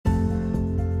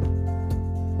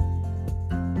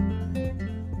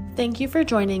Thank you for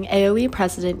joining AOE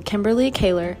President Kimberly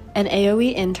Kaler and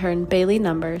AOE Intern Bailey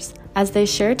Numbers as they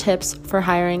share tips for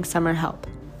hiring summer help.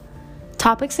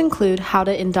 Topics include how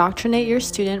to indoctrinate your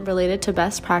student related to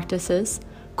best practices,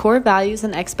 core values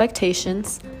and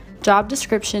expectations, job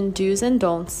description do's and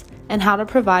don'ts, and how to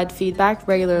provide feedback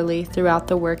regularly throughout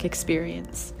the work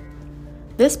experience.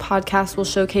 This podcast will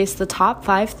showcase the top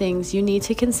 5 things you need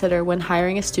to consider when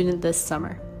hiring a student this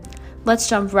summer. Let's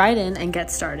jump right in and get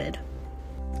started.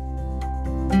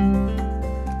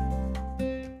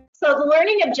 So the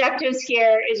learning objectives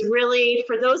here is really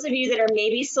for those of you that are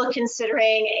maybe still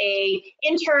considering a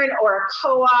intern or a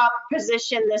co-op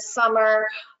position this summer,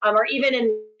 or even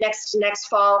in next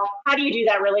fall. How do you do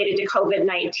that related to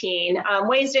COVID-19?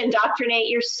 Ways to indoctrinate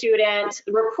your student,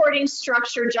 reporting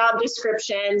structure, job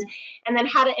descriptions, and then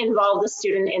how to involve the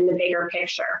student in the bigger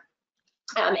picture.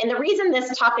 And the reason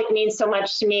this topic means so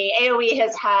much to me, AOE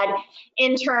has had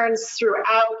interns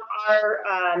throughout our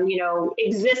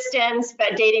existence,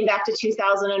 but dating back to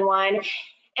 2001.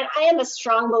 And I am a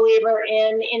strong believer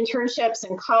in internships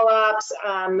and co-ops.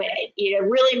 It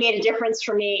really made a difference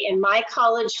for me in my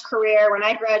college career. When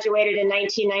I graduated in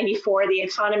 1994, the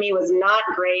economy was not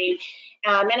great.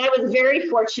 And I was very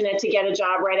fortunate to get a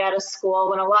job right out of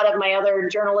school when a lot of my other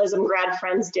journalism grad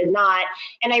friends did not.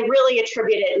 And I really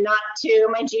attribute it not to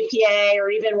my GPA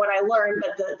or even what I learned,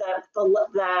 but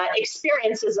the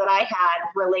experiences that I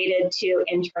had related to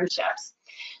internships.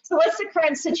 So what's the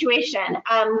current situation?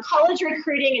 College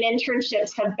recruiting and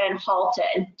internships have been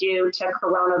halted due to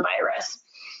coronavirus.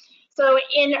 So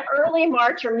in early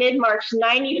March or mid-March,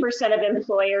 90% of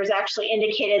employers actually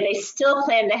indicated they still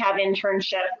plan to have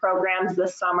internship programs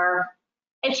this summer.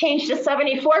 It changed to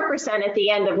 74% at the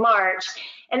end of March.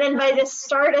 And then by the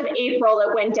start of April,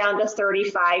 it went down to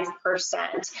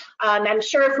 35%. I'm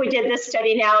sure if we did this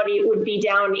study now, it would be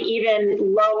down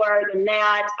even lower than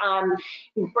that.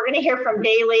 We're going to hear from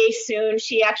Bailey soon.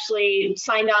 She actually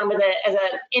signed on as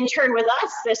an intern with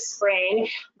us this spring,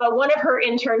 but one of her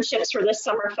internships for this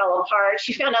summer fell apart.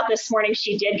 She found out this morning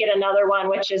she did get another one,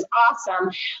 which is awesome,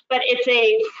 but it's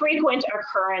a frequent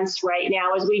occurrence right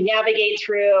now as we navigate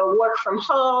through work from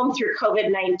home, through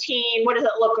COVID-19. What does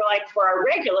it look like for our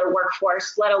regular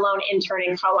workforce, let alone intern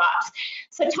and co-ops?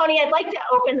 So Tony, I'd like to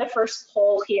open the first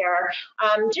poll here.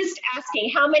 Just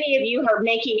asking how many of you are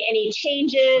making any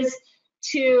changes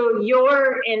to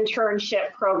your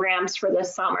internship programs for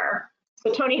this summer?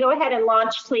 So Tony, go ahead and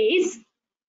launch, please.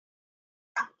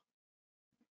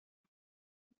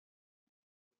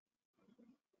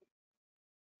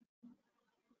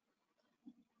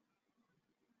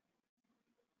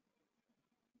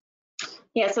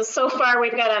 Yeah, so far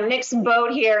we've got a mixed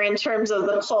boat here in terms of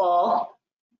the poll.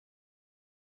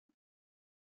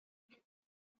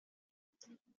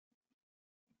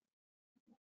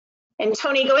 And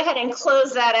Tony, go ahead and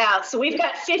close that out. So we've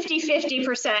got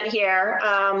 50% here,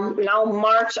 and I'll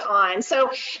march on. So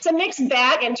it's a mixed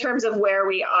bag in terms of where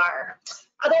we are.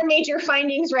 Other major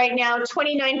findings right now,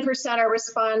 29% are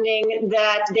responding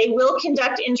that they will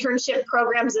conduct internship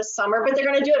programs this summer, but they're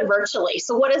going to do it virtually.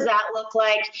 So what does that look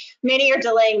like? Many are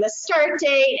delaying the start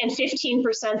date, and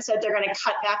 15% said they're going to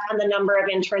cut back on the number of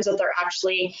interns that they're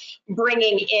actually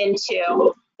bringing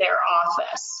into their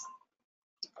office.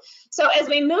 So as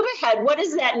we move ahead, what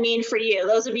does that mean for you?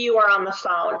 Those of you who are on the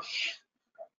phone.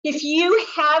 If you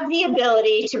have the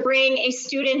ability to bring a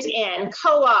student in,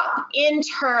 co-op,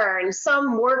 intern,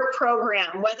 some work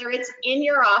program, whether it's in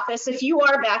your office, if you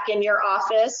are back in your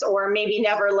office or maybe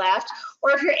never left, or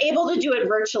if you're able to do it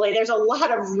virtually, there's a lot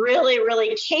of really,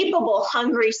 really capable,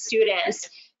 hungry students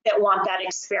that want that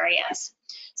experience.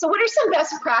 So what are some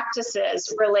best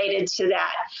practices related to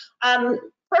that?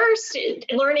 First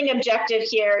learning objective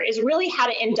here is really how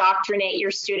to indoctrinate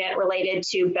your student related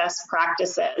to best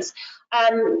practices.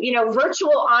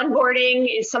 Virtual onboarding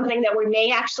is something that we may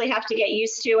actually have to get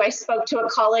used to. I spoke to a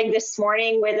colleague this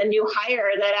morning with a new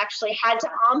hire that actually had to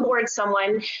onboard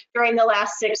someone during the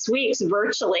last 6 weeks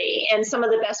virtually, and some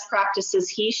of the best practices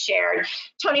he shared.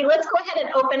 Tony, let's go ahead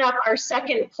and open up our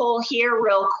second poll here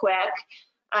real quick.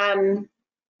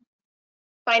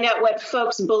 Find out what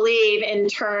folks believe in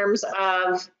terms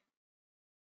of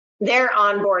their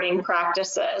onboarding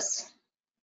practices.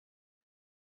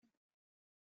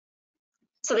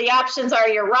 So the options are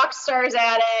you're rock stars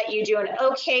at it, you do an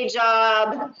okay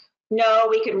job, no,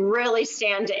 we could really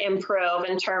stand to improve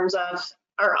in terms of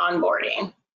our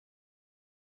onboarding.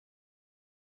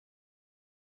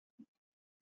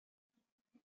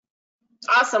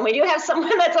 Awesome, we do have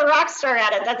someone that's a rock star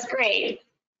at it, that's great.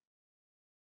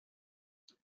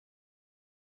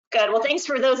 Good. Well, thanks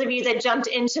for those of you that jumped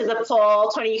into the poll.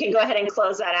 Tony, you can go ahead and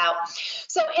close that out.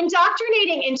 So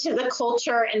indoctrinating into the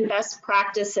culture and best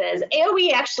practices,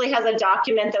 AOE actually has a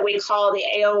document that we call the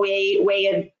AOE way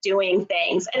of doing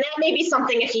things. And that may be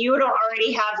something, if you don't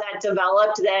already have that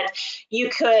developed, that you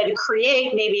could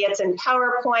create. Maybe it's in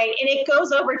PowerPoint, and it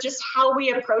goes over just how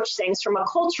we approach things from a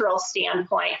cultural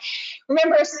standpoint.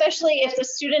 Remember, especially if the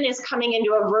student is coming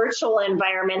into a virtual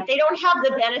environment, they don't have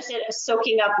the benefit of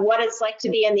soaking up what it's like to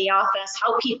be in the office,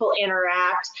 how people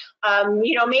interact.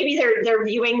 You know, maybe they're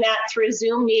viewing that through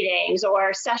Zoom meetings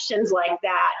or sessions like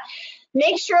that.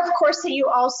 Make sure, of course, that you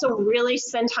also really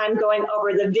spend time going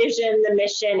over the vision, the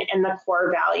mission, and the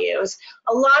core values.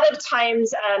 A lot of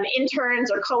times, interns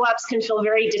or co-ops can feel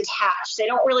very detached. They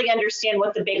don't really understand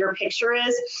what the bigger picture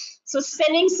is. So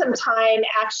spending some time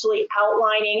actually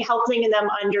outlining, helping them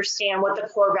understand what the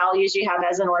core values you have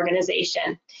as an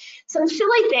organization. Some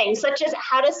silly things such as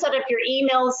how to set up your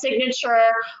email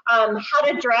signature, how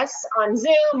to dress on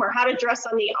Zoom or how to dress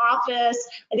on the office.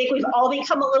 I think we've all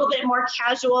become a little bit more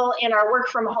casual in our work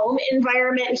from home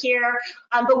environment here,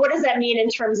 but what does that mean in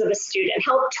terms of a student?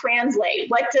 Help translate.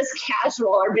 What does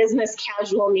casual or business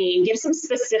casual mean? Give some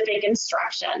specific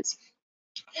instructions.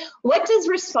 What does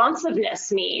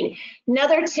responsiveness mean?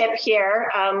 Another tip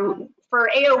here, for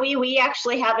AOE, we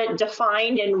actually have it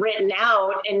defined and written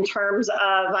out in terms of,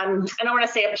 I don't want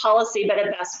to say a policy, but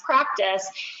a best practice.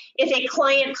 If a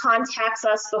client contacts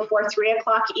us before 3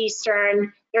 o'clock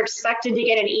Eastern, they're expected to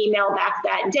get an email back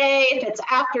that day. If it's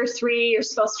after 3, you're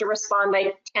supposed to respond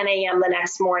by 10 a.m. the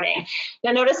next morning.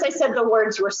 Now notice I said the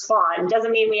words respond.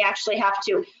 Doesn't mean we actually have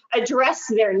to address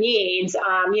their needs.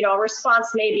 You know, a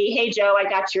response may be, hey Joe, I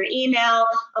got your email.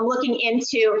 I'm looking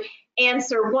into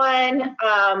answer one,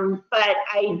 but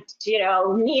I, you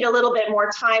know, need a little bit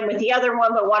more time with the other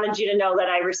one, but wanted you to know that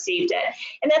I received it.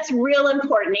 And that's real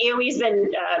important. AOE's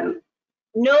been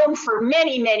known for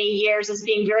many, many years as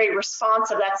being very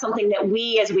responsive. That's something that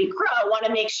we, as we grow, want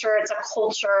to make sure it's a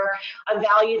culture, a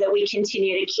value that we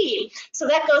continue to keep. So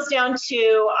that goes down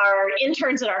to our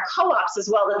interns and our co-ops as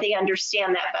well, that they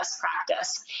understand that best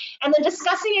practice. And then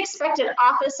discussing expected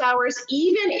office hours,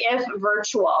 even if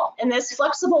virtual. In this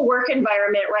flexible work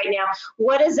environment right now,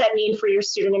 what does that mean for your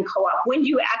student and co-op? When do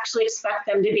you actually expect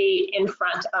them to be in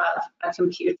front of a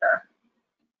computer?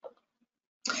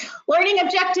 Learning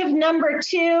objective number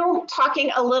 2, talking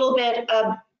a little bit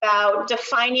about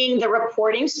defining the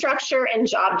reporting structure and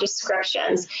job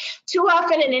descriptions. Too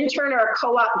often an intern or a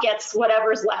co-op gets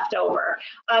whatever's left over,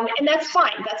 and that's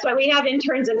fine. That's why we have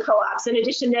interns and co-ops. In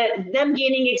addition to them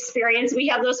gaining experience, we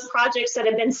have those projects that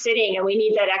have been sitting and we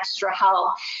need that extra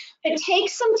help. It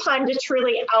takes some time to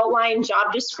truly outline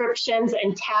job descriptions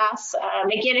and tasks.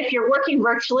 Again, if you're working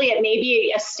virtually, it may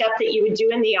be a step that you would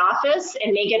do in the office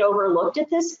and may get overlooked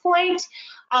at this point.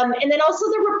 And then also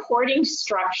the reporting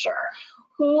structure.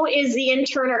 Who is the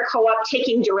intern or co-op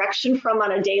taking direction from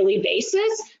on a daily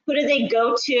basis? Who do they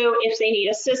go to if they need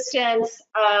assistance?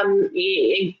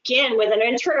 Again, with an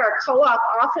intern or a co-op,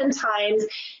 oftentimes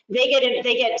they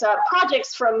get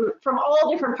projects from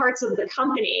all different parts of the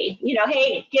company. You know,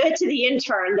 hey, give it to the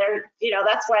intern. They're, you know,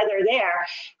 that's why they're there.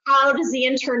 How does the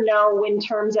intern know in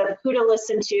terms of who to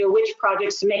listen to, which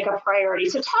projects to make a priority?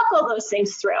 So talk all those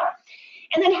things through.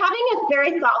 And then having a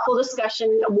very thoughtful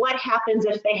discussion of what happens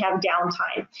if they have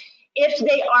downtime. If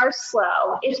they are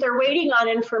slow, if they're waiting on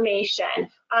information,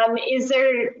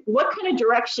 what kind of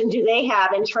direction do they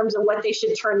have in terms of what they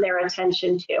should turn their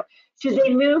attention to? Should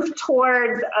they move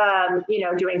towards, you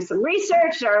know, doing some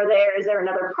research? Is there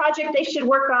another project they should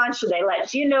work on? Should they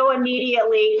let you know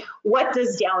immediately? What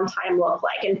does downtime look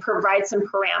like? And provide some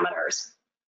parameters.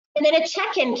 And then a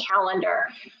check-in calendar.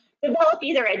 Develop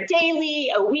either a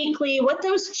daily, a weekly, what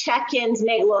those check-ins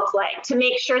may look like to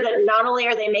make sure that not only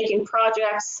are they making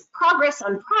progress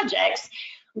on projects,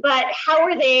 but how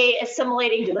are they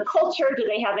assimilating to the culture? Do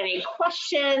they have any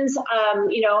questions?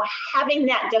 You know, having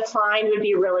that defined would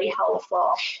be really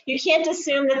helpful. You can't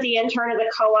assume that the intern or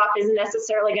the co-op is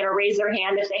necessarily going to raise their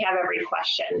hand if they have every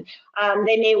question.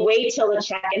 They may wait till the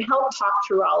check and help talk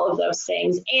through all of those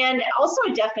things. And also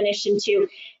a definition to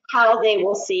how they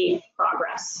will see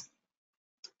progress.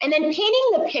 And then painting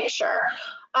the picture,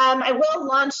 I will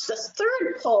launch the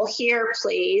third poll here,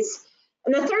 please.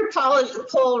 And the third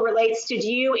poll relates to,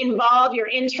 do you involve your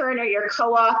intern or your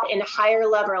co-op in higher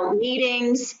level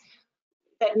meetings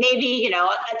that maybe, you know,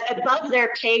 above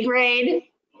their pay grade?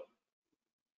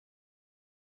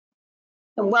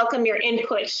 And welcome your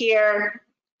input here.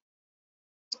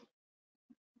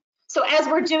 So as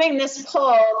we're doing this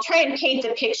poll, try and paint the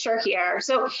picture here.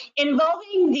 So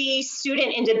involving the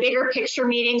student into bigger picture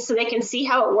meetings so they can see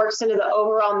how it works into the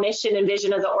overall mission and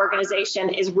vision of the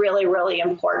organization is really, really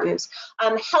important.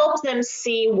 Help them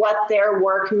see what their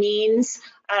work means.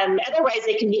 Otherwise,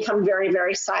 they can become very,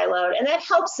 very siloed, and that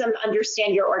helps them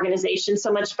understand your organization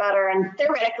so much better, and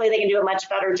theoretically, they can do a much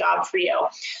better job for you.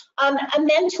 A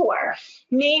mentor.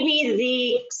 Maybe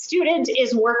the student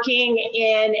is working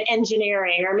in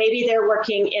engineering, or maybe they're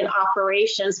working in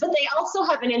operations, but they also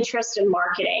have an interest in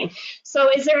marketing. So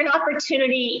is there an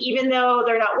opportunity, even though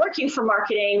they're not working for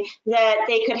marketing, that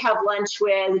they could have lunch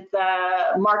with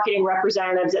the marketing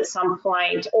representatives at some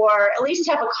point, or at least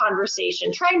have a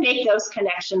conversation? Try and make those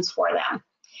connections for them.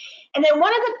 And then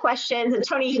one of the questions, and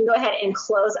Tony, you can go ahead and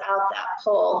close out that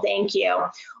poll, thank you.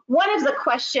 One of the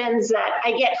questions that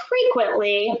I get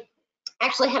frequently,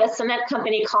 actually had a cement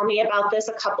company call me about this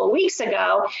a couple of weeks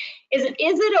ago, is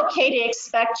it okay to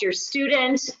expect your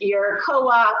student, your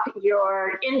co-op,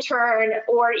 your intern,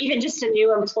 or even just a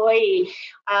new employee,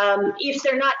 if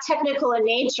they're not technical in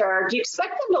nature, do you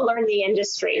expect them to learn the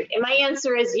industry? And my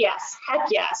answer is yes, heck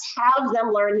yes. Have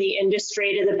them learn the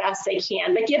industry to the best they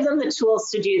can, but give them the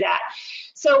tools to do that.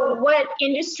 So what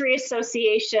industry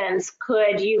associations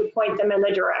could you point them in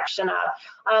the direction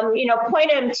of?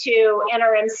 Point them to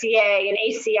NRMCA and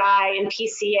ACI and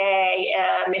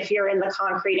PCA if you're in the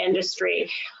concrete industry.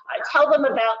 Tell them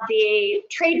about the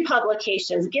trade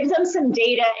publications. Give them some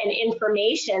data and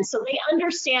information so they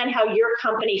understand how your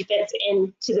company fits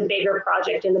into the bigger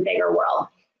project in the bigger world.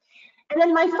 And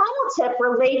then my final tip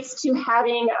relates to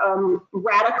having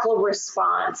radical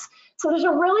response. So there's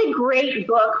a really great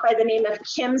book by the name of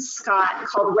Kim Scott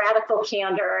called Radical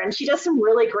Candor, and she does some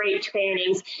really great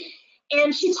trainings.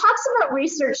 And she talks about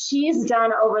research she's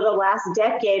done over the last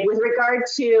decade with regard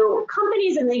to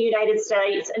companies in the United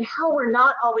States and how we're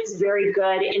not always very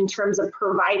good in terms of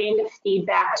providing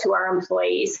feedback to our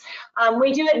employees.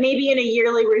 We do it maybe in a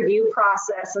yearly review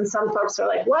process, and some folks are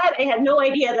like, what? I had no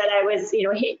idea that I was,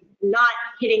 not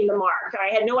hitting the mark.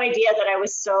 I had no idea that I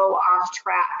was so off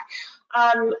track.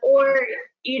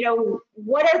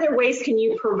 What other ways can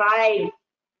you provide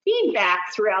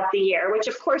feedback throughout the year, which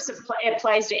of course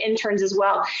applies to interns as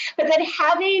well, but then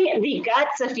having the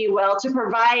guts, if you will, to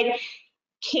provide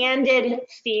candid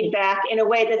feedback in a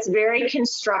way that's very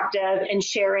constructive and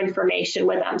share information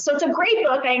with them. So it's a great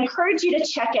book. I encourage you to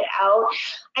check it out.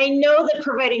 I know that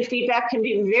providing feedback can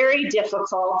be very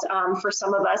difficult for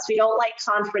some of us. We don't like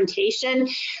confrontation.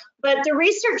 But the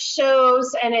research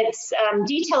shows, and it's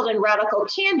detailed in Radical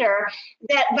Candor,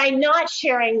 that by not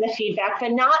sharing the feedback, by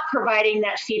not providing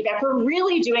that feedback, we're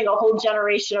really doing a whole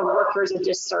generation of workers a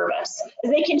disservice.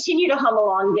 They continue to hum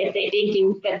along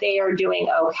thinking that they are doing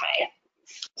okay.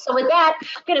 So with that,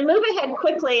 I'm going to move ahead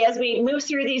quickly as we move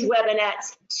through these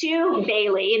webinars to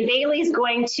Bailey. And Bailey's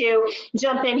going to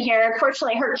jump in here.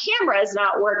 Unfortunately, her camera is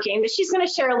not working, but she's going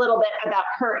to share a little bit about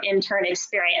her intern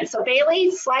experience. So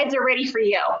Bailey, slides are ready for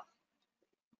you.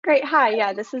 Great. Hi.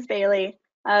 Yeah, this is Bailey.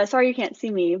 Sorry you can't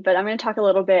see me, but I'm going to talk a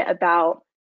little bit about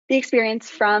the experience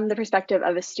from the perspective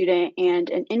of a student and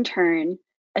an intern,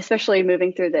 especially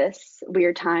moving through this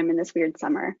weird time in this weird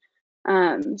summer.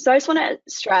 So I just want to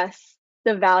stress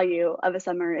the value of a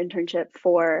summer internship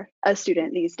for a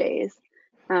student these days.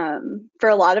 For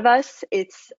a lot of us,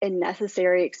 it's a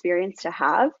necessary experience to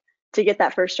have to get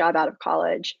that first job out of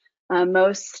college.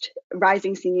 Most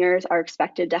rising seniors are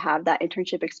expected to have that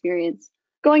internship experience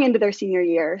going into their senior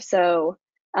year. So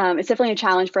it's definitely a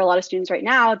challenge for a lot of students right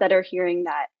now that are hearing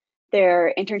that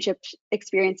their internship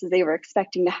experiences they were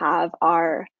expecting to have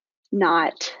are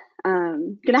not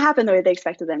going to happen the way they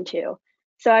expected them to.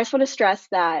 So I just want to stress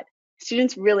that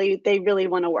students really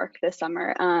want to work this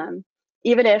summer,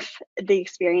 even if the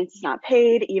experience is not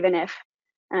paid, even if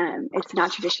it's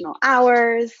not traditional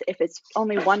hours, if it's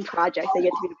only one project they get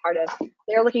to be a part of.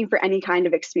 They're looking for any kind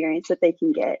of experience that they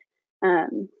can get.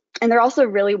 And they're also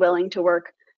really willing to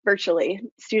work virtually.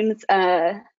 Students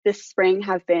this spring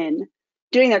have been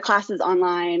doing their classes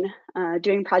online,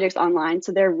 doing projects online,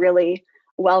 so they're really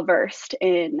well versed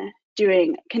in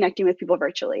connecting with people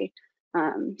virtually.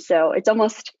 So it's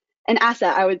almost an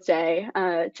asset, I would say,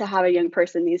 to have a young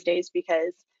person these days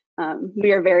because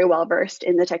we are very well versed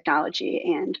in the technology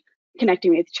and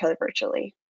connecting with each other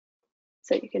virtually.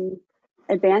 So you can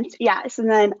advance. Yes, and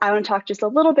then I want to talk just a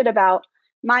little bit about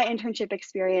my internship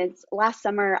experience. Last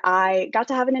summer, I got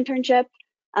to have an internship,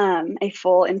 a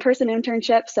full in-person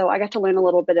internship. So I got to learn a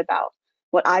little bit about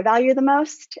what I value the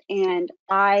most. And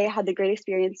I had the great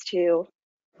experience to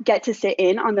get to sit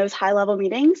in on those high-level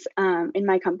meetings in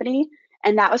my company.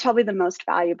 And that was probably the most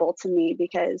valuable to me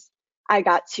because I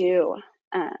got to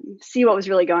see what was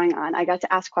really going on. I got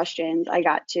to ask questions. I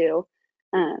got to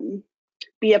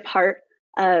be a part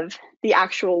of the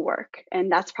actual work,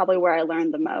 and that's probably where I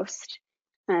learned the most.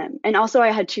 And also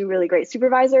I had two really great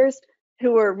supervisors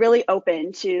who were really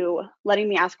open to letting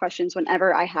me ask questions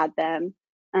whenever I had them.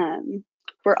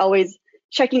 Were always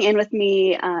checking in with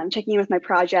me, checking in with my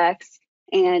projects,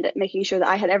 and making sure that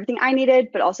I had everything I needed,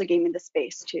 but also gave me the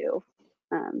space to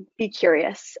be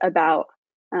curious about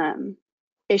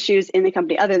issues in the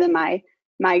company other than my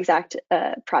exact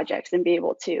projects, and be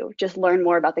able to just learn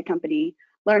more about the company,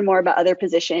 learn more about other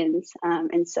positions,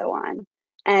 and so on.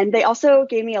 And they also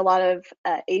gave me a lot of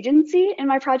agency in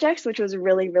my projects, which was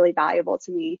really, really valuable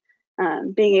to me.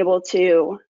 Being able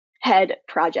to head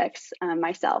projects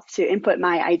myself, to input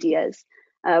my ideas,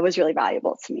 was really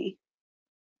valuable to me.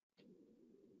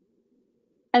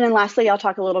 And then lastly, I'll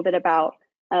talk a little bit about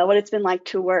what it's been like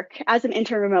to work as an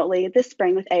intern remotely this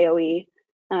spring with AOE.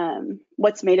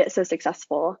 What's made it so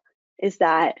successful is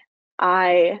that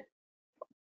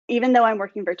even though I'm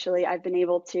working virtually, I've been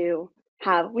able to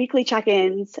have weekly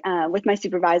check-ins with my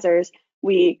supervisors.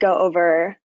 We go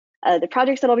over the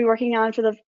projects that I'll be working on for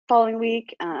the following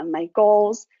week, my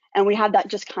goals, and we have that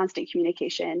just constant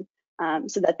communication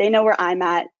so that they know where I'm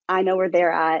at, I know where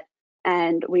they're at,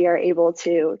 and we are able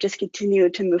to just continue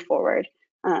to move forward.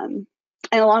 And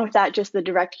along with that, just the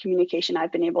direct communication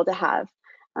I've been able to have.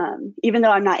 Even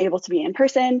though I'm not able to be in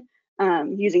person,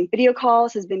 using video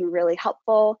calls has been really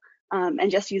helpful.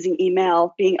 And just using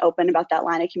email, being open about that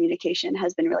line of communication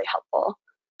has been really helpful.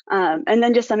 And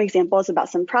then just some examples about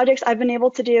some projects I've been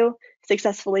able to do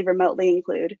successfully remotely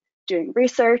include doing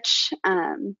research,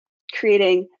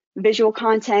 creating visual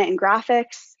content and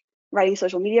graphics, writing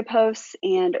social media posts,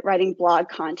 and writing blog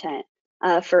content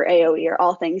for AOE are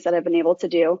all things that I've been able to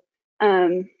do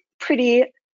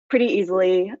pretty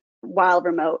easily while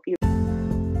remote.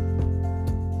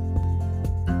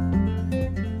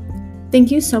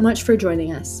 Thank you so much for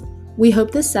joining us. We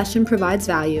hope this session provides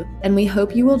value, and we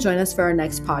hope you will join us for our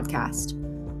next podcast.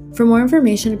 For more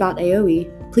information about AOE,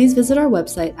 please visit our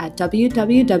website at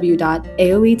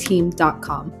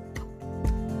www.aoeteam.com.